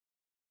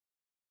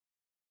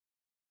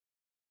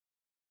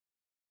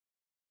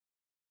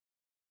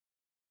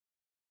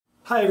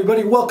Hi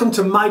everybody, welcome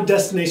to My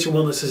Destination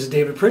Wellness. This is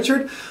David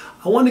Pritchard.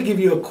 I want to give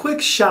you a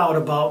quick shout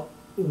about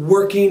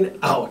working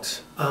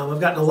out.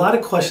 I've gotten a lot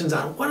of questions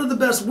on what are the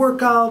best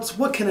workouts,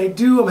 what can I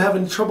do, I'm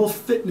having trouble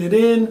fitting it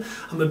in,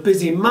 I'm a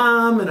busy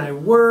mom and I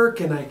work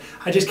and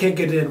I just can't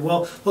get it in.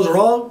 Well, those are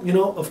all,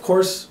 of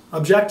course,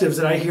 objectives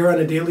that I hear on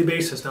a daily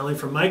basis, not only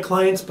from my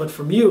clients but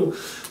from you.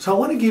 So I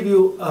want to give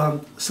you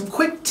some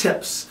quick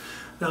tips.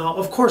 Now,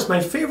 of course,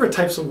 my favorite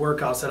types of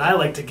workouts that I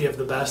like to give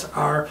the best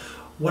are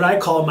what I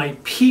call my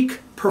peak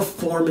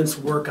performance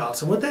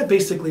workouts. And what that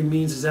basically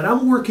means is that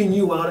I'm working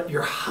you out at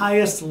your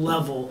highest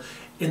level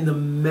in the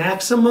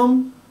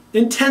maximum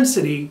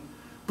intensity,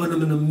 but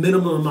in the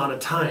minimum amount of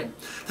time.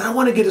 That I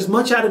want to get as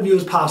much out of you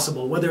as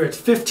possible, whether it's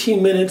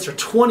 15 minutes or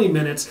 20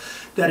 minutes,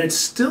 that it's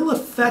still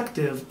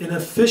effective and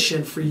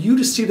efficient for you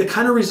to see the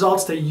kind of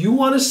results that you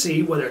want to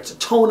see, whether it's a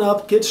tone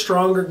up, get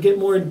stronger, get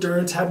more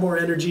endurance, have more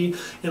energy,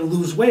 and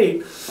lose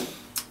weight.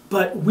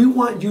 But we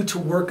want you to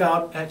work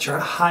out at your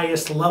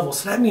highest level.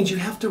 So that means you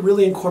have to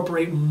really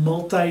incorporate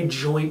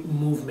multi-joint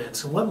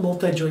movements. And what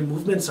multi-joint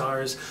movements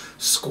are is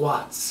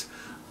squats,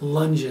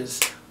 lunges,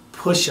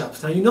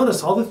 push-ups. Now you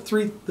notice all the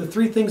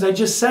three things I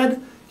just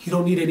said, you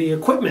don't need any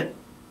equipment.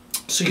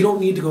 So you don't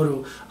need to go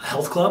to a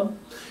health club.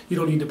 You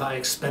don't need to buy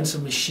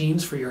expensive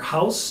machines for your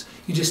house.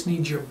 You just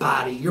need your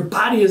body. Your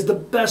body is the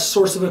best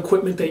source of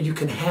equipment that you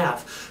can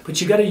have,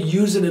 but you got to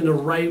use it in the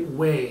right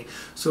way.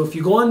 So if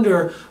you go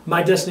under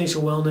My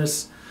Destination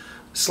Wellness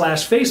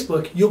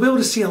 /Facebook, you'll be able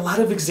to see a lot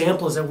of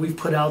examples that we've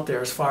put out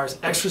there as far as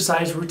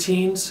exercise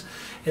routines,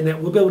 and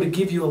that we'll be able to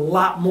give you a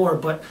lot more.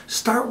 But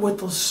start with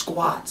those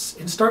squats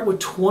and start with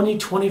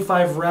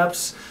 20-25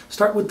 reps.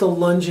 Start with the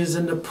lunges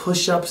and the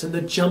push-ups and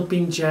the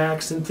jumping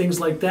jacks and things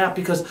like that,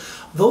 because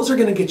those are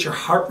going to get your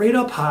heart rate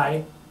up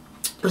high.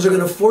 Those are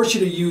going to force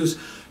you to use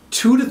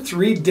 2 to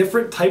 3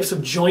 different types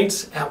of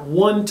joints at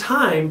one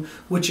time,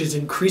 which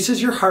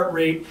increases your heart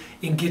rate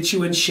and gets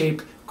you in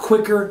shape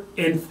quicker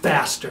and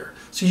faster.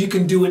 So you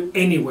can do it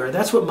anywhere.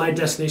 That's what My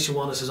Destination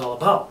Wellness is all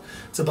about.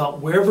 It's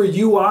about wherever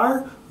you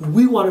are,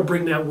 we want to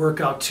bring that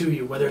workout to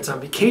you. Whether it's on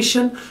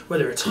vacation,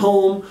 whether it's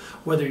home,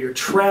 whether you're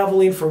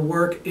traveling for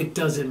work, it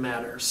doesn't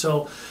matter.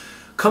 So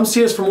come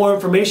see us for more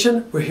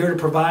information. We're here to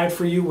provide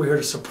for you. We're here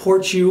to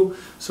support you.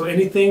 So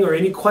anything or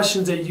any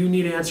questions that you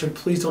need answered,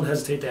 please don't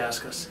hesitate to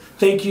ask us.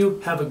 Thank you.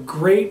 Have a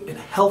great and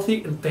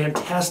healthy and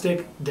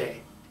fantastic day.